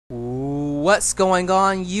What's going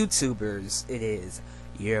on, YouTubers? It is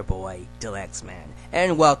your boy Dalyxman,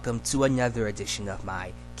 and welcome to another edition of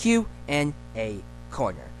my Q&A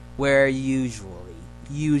corner, where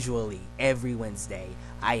usually every Wednesday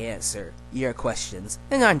I answer your questions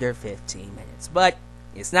in under 15 minutes. But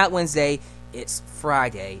it's not Wednesday, it's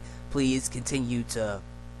Friday. Please continue to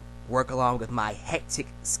work along with my hectic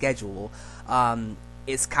schedule.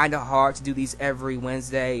 It's kind of hard to do these every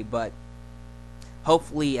Wednesday, but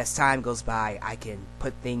hopefully as time goes by I can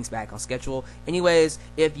put things back on schedule. Anyways,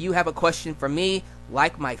 if you have a question for me,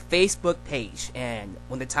 like my Facebook page, and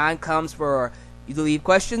when the time comes for you to leave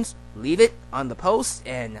questions, leave it on the post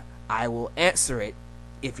and I will answer it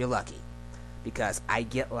if you're lucky, because I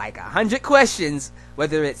get like 100 questions,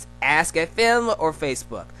 whether it's Ask at Film or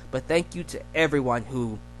Facebook. But thank you to everyone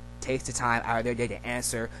who takes the time out of their day to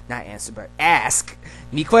ask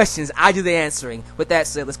me questions. I do the answering. With that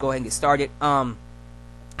said, let's go ahead and get started.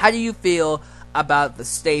 How do you feel about the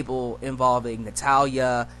stable involving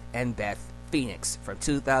Natalya and Beth Phoenix from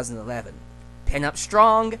 2011? Pin up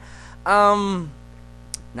strong. Not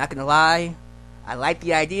gonna lie, I like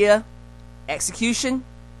the idea. Execution,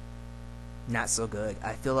 not so good.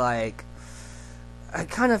 I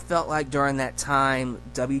kind of felt like during that time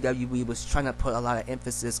WWE was trying to put a lot of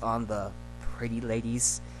emphasis on the pretty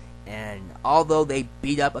ladies, and although they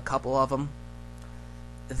beat up a couple of them,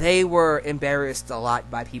 they were embarrassed a lot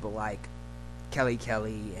by people like Kelly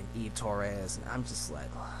and Eve Torres, and I'm just like,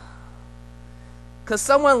 because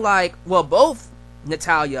someone like, well, both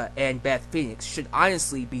Natalya and Beth Phoenix should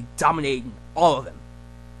honestly be dominating all of them.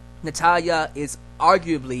 Natalya is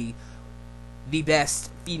arguably the best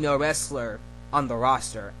female wrestler on the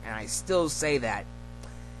roster, and I still say that,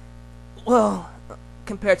 well,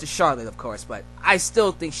 compared to Charlotte, of course, but I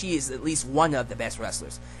still think she is at least one of the best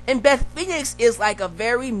wrestlers. And Beth Phoenix is like a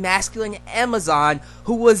very masculine Amazon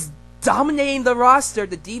who was dominating the roster,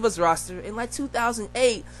 the Divas roster, in like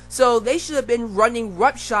 2008. So they should have been running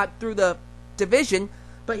roughshod through the division,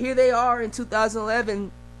 but here they are in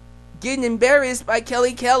 2011 getting embarrassed by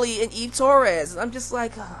Kelly and Eve Torres. I'm just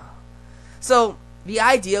like, oh. So the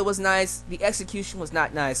idea was nice, the execution was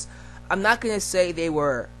not nice. I'm not going to say they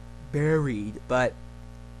were buried, but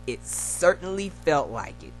it certainly felt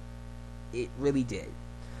like it. It really did.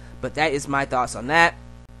 But that is my thoughts on that.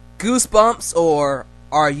 Goosebumps or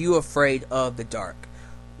Are You Afraid of the Dark?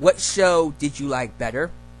 What show did you like better?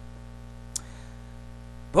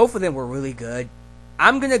 Both of them were really good.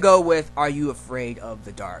 I'm going to go with Are You Afraid of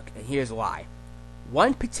the Dark? And here's why.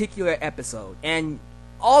 One particular episode, and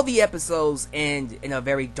all the episodes end in a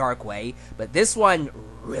very dark way, but this one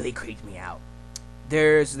really creeped me out.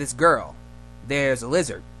 There's this girl. There's a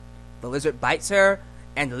lizard. The lizard bites her,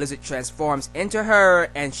 and the lizard transforms into her,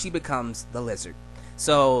 and she becomes the lizard.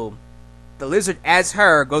 So the lizard as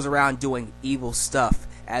her goes around doing evil stuff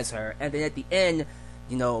as her, and then at the end,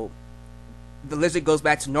 the lizard goes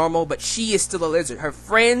back to normal, but she is still a lizard. Her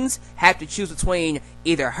friends have to choose between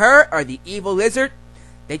either her or the evil lizard.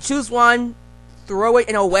 They choose one, throw it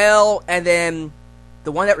in a well, and then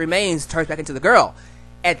the one that remains turns back into the girl.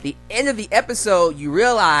 At the end of the episode, you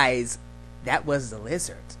realize that was the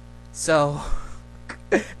lizard. So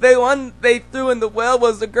the one they threw in the well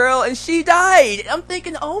was the girl, and she died. I'm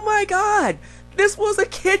thinking, oh my god, this was a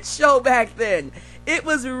kid's show back then. It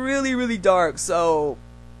was really, really dark. So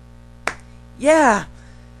yeah,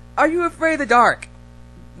 Are You Afraid of the Dark?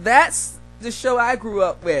 That's the show I grew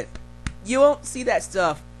up with. You won't see that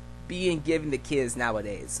stuff being given to kids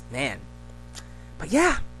nowadays, man. But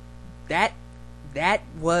yeah, that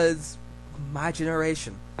was my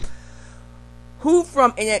generation. Who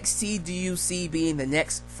from NXT do you see being the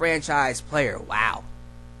next franchise player? Wow.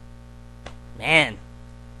 Man.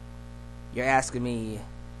 You're asking me,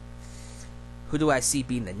 who do I see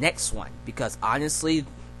being the next one? Because honestly,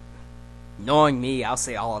 knowing me, I'll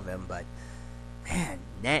say all of them. But, man,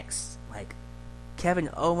 next. Like, Kevin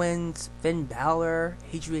Owens, Finn Balor,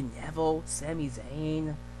 Adrian Neville, Sami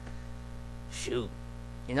Zayn. Shoot.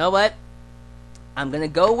 You know what? I'm going to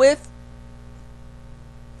go with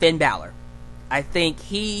Finn Balor. I think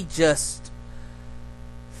he just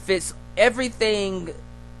fits everything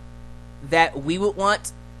that we would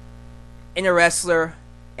want in a wrestler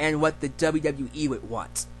and what the WWE would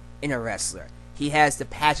want in a wrestler. He has the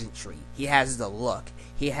pageantry. He has the look.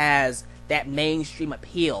 He has that mainstream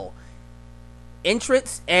appeal.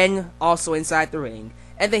 Entrance and also inside the ring.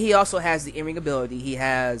 And then he also has the in-ring ability. He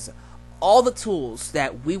has all the tools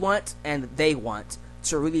that we want and they want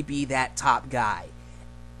to really be that top guy.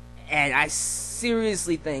 And I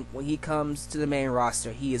seriously think when he comes to the main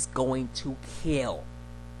roster, he is going to kill.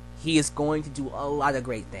 He is going to do a lot of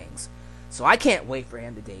great things. So I can't wait for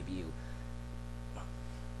him to debut.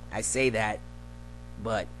 I say that,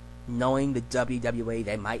 but knowing the WWE,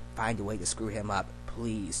 they might find a way to screw him up.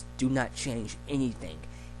 Please do not change anything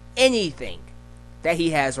that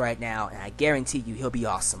he has right now, and I guarantee you he'll be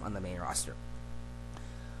awesome on the main roster.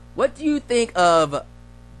 What do you think of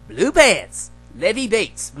Blue Pants? Levy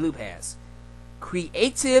Bates, Blue Pants.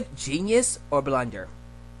 Creative genius or blunder?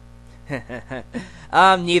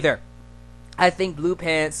 Neither. I think Blue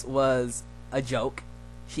Pants was a joke.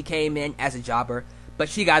 She came in as a jobber, but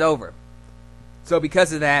she got over. So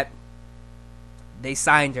because of that, they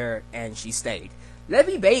signed her and she stayed.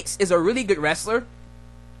 Levy Bates is a really good wrestler,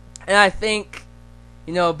 and I think,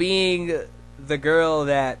 being the girl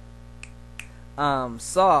that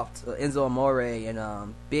Soft, Enzo Amore,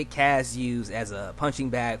 and Big Cass used as a punching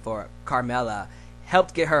bag for Carmella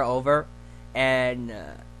helped get her over. And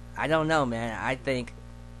I don't know, man.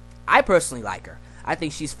 I personally like her. I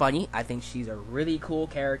think she's funny. I think she's a really cool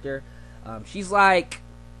character. She's like,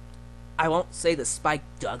 I won't say the Spike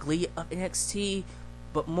Dudley of NXT,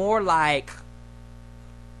 but more like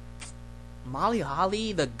Molly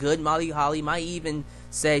Holly, the good Molly Holly. Might even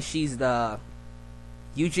say she's the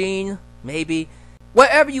Eugene, maybe.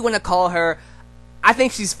 Whatever you want to call her, I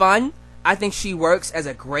think she's fun. I think she works as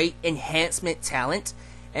a great enhancement talent.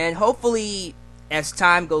 And hopefully, as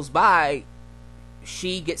time goes by,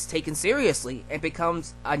 she gets taken seriously and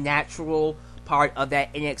becomes a natural part of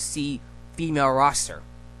that NXT female roster.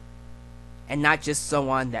 And not just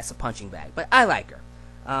someone that's a punching bag. But I like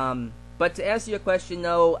her. But to answer your question,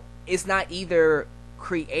 no, it's not either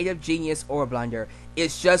creative genius or blunder.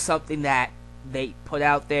 It's just something that they put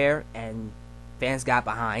out there and fans got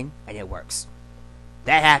behind, and it works.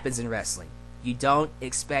 That happens in wrestling. You don't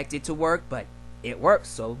expect it to work, but it works,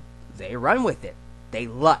 so they run with it. They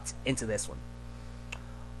lucked into this one.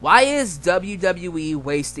 Why is WWE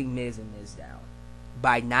wasting Miz and Mizdow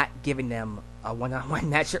by not giving them a one-on-one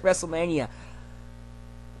match at WrestleMania?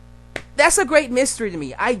 That's a great mystery to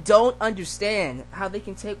me. I don't understand how they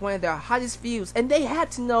can take one of their hottest feuds, and they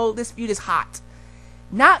had to know this feud is hot,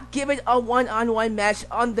 not give it a one-on-one match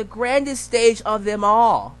on the grandest stage of them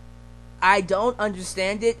all. I don't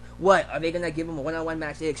understand it. What, are they going to give them a one-on-one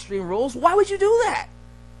match at Extreme Rules? Why would you do that?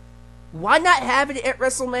 Why not have it at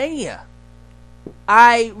WrestleMania?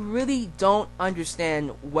 I really don't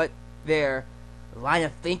understand what their line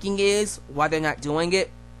of thinking is, why they're not doing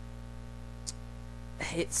it.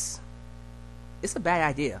 It's a bad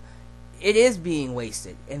idea. It is being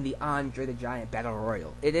wasted in the Andre the Giant Battle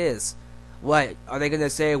Royal. It is. What, are they going to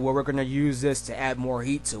say, well, we're going to use this to add more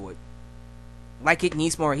heat to it? Like it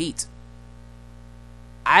needs more heat.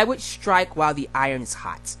 I would strike while the iron is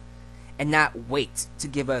hot and not wait to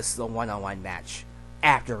give us the one-on-one match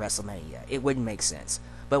after WrestleMania. It wouldn't make sense.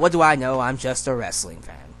 But what do I know? I'm just a wrestling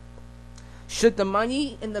fan. Should the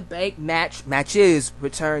Money in the Bank matches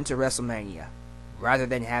return to WrestleMania rather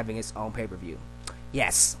than having its own pay-per-view?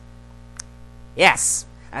 Yes. Yes.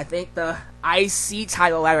 I think the IC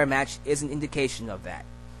title ladder match is an indication of that.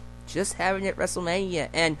 Just having it at WrestleMania.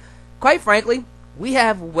 And quite frankly, we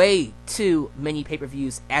have way too many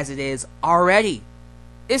pay-per-views as it is already.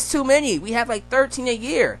 It's too many. We have like 13 a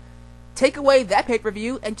year. Take away that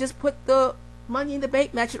pay-per-view and just put the Money in the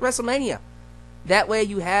Bank match at WrestleMania. That way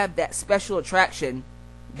you have that special attraction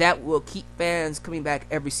that will keep fans coming back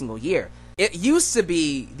every single year. It used to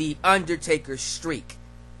be the Undertaker streak.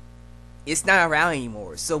 It's not around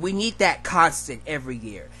anymore. So we need that constant every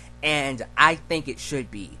year. And I think it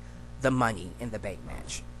should be the Money in the Bank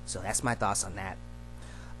match. So that's my thoughts on that.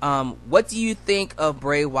 What do you think of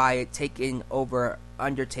Bray Wyatt taking over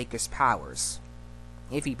Undertaker's powers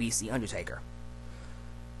if he beats the Undertaker?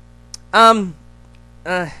 No,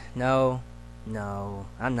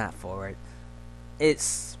 I'm not for it.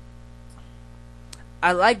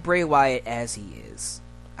 I like Bray Wyatt as he is.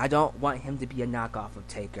 I don't want him to be a knockoff of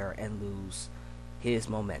Taker and lose his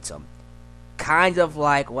momentum. Kind of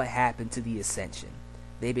like what happened to the Ascension.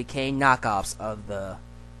 They became knockoffs of the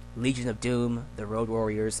Legion of Doom, the Road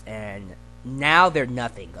Warriors, and now they're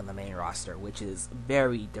nothing on the main roster, which is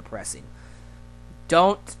very depressing.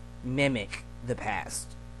 Don't mimic the past.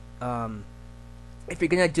 If you're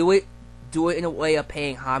gonna do it in a way of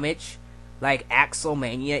paying homage, like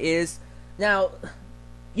Axelmania is. Now,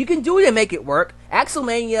 you can do it and make it work.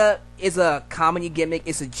 Axelmania is a comedy gimmick.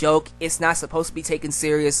 It's a joke. It's not supposed to be taken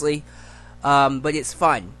seriously, but it's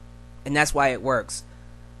fun, and that's why it works.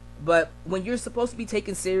 But when you're supposed to be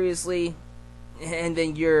taken seriously, and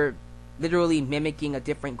then you're literally mimicking a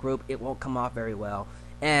different group, it won't come off very well.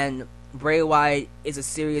 And Bray Wyatt is a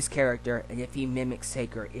serious character, and if he mimics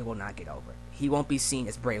Taker, it will not get over. he won't be seen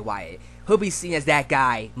as Bray Wyatt. He'll be seen as that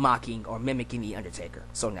guy mocking or mimicking The Undertaker.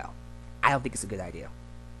 So no, I don't think it's a good idea.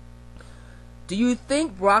 Do you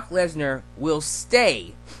think Brock Lesnar will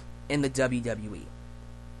stay in the WWE?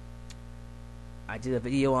 I did a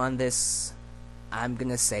video on this. I'm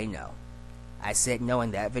gonna say no. I said no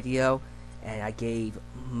in that video, and I gave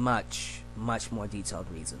much more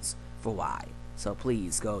detailed reasons for why. So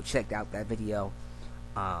please go check out that video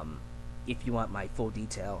if you want my full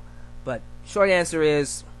detail. But short answer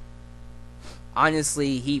is,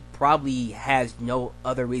 honestly, he probably has no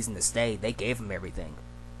other reason to stay. They gave him everything.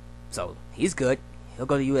 So he's good. He'll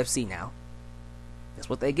go to UFC now. That's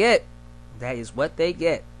what they get. That is what they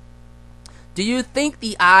get. Do you think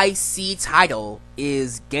the IC title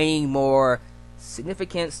is gaining more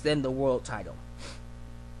significance than the world title?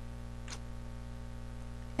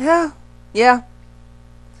 Yeah,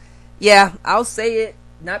 I'll say it,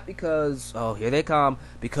 not because, oh, here they come,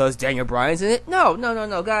 because Daniel Bryan's in it. No,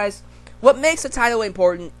 guys. What makes the title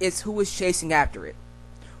important is who is chasing after it.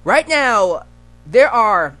 Right now, there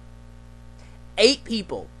are 8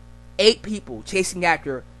 people chasing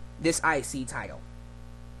after this IC title.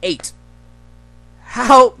 8.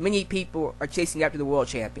 How many people are chasing after the World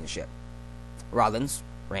Championship? Rollins,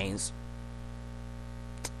 Reigns.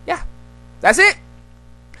 Yeah, that's it.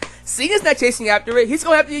 Cena's not chasing after it. He's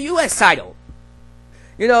going after the U.S. title.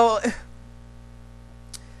 You know,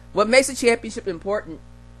 what makes the championship important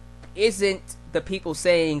isn't the people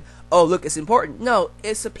saying, oh, look, it's important. No,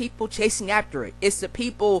 it's the people chasing after it. It's the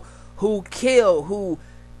people who kill, who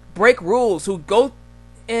break rules, who go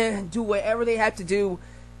and do whatever they have to do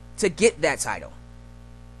to get that title.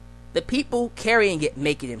 The people carrying it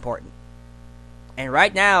make it important. And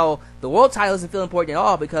right now, the world title doesn't feel important at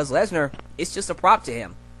all because Lesnar is just a prop to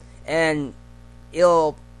him. And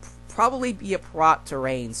it'll probably be a prop to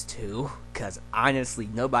Reigns too, because honestly,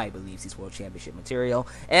 nobody believes he's world championship material.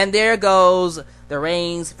 And there goes the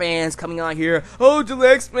Reigns fans coming on here. Oh,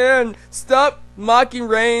 Dalyxman, stop mocking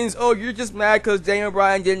Reigns. Oh, you're just mad because Daniel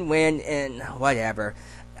Bryan didn't win and whatever.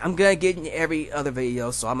 I'm going to get in every other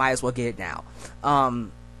video, so I might as well get it now.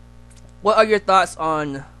 What are your thoughts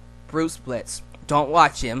on Bruce Blitz? Don't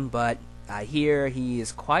watch him, but I hear he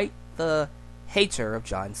is quite the hater of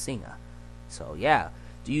John Cena. So yeah,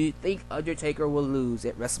 do you think Undertaker will lose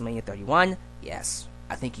at WrestleMania 31? Yes,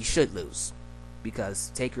 I think he should lose,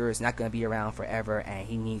 because Taker is not going to be around forever, and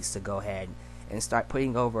he needs to go ahead and start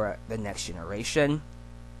putting over the next generation.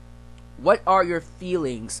 What are your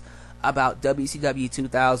feelings about WCW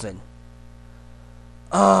 2000?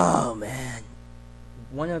 Oh man,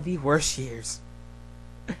 one of the worst years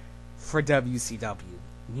for WCW.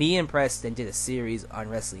 Me and Preston did a series on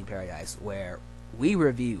Wrestling Paradise where we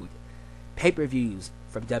reviewed pay-per-views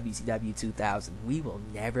from WCW 2000. We will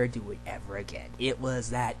never do it ever again. It was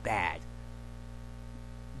that bad.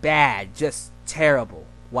 Bad. Just terrible.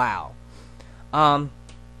 Wow.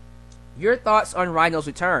 Your thoughts on Rhino's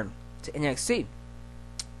return to NXT?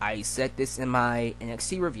 I said this in my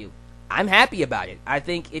NXT review. I'm happy about it. I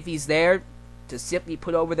think if he's there to simply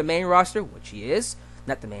put over the main roster, which he is,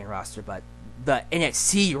 not the main roster, but the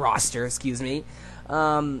NXT roster, excuse me,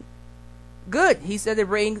 good. He said to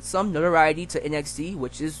bring some notoriety to NXT,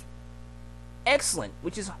 which is excellent,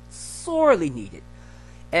 which is sorely needed.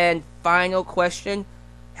 And final question,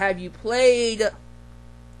 have you played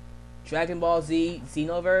Dragon Ball Z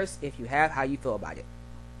Xenoverse? If you have, how you feel about it?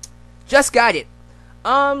 Just got it.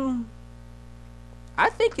 I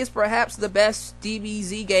think it's perhaps the best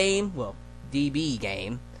DBZ game, well, DB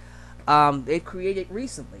game, they've created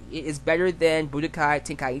recently. It is better than Budokai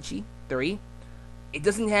Tenkaichi 3. It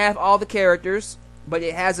doesn't have all the characters, but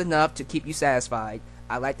it has enough to keep you satisfied.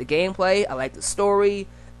 I like the gameplay. I like the story.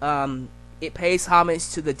 It pays homage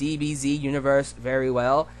to the DBZ universe very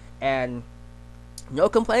well, and no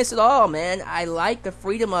complaints at all, man. I like the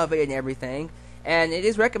freedom of it and everything, and it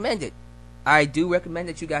is recommended. I do recommend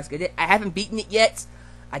that you guys get it. I haven't beaten it yet.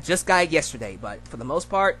 I just got it yesterday, but for the most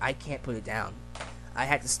part, I can't put it down. I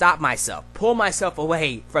had to stop myself, pull myself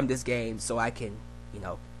away from this game so I can,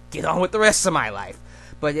 get on with the rest of my life.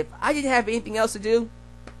 But if I didn't have anything else to do,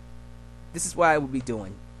 this is what I would be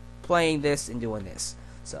doing. Playing this and doing this.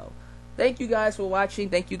 So, thank you guys for watching.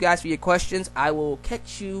 Thank you guys for your questions. I will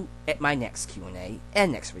catch you at my next Q&A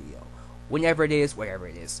and next video. Whenever it is, wherever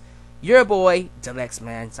it is. Your boy,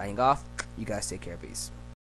 Dalyxman, signing off. You guys take care, peace.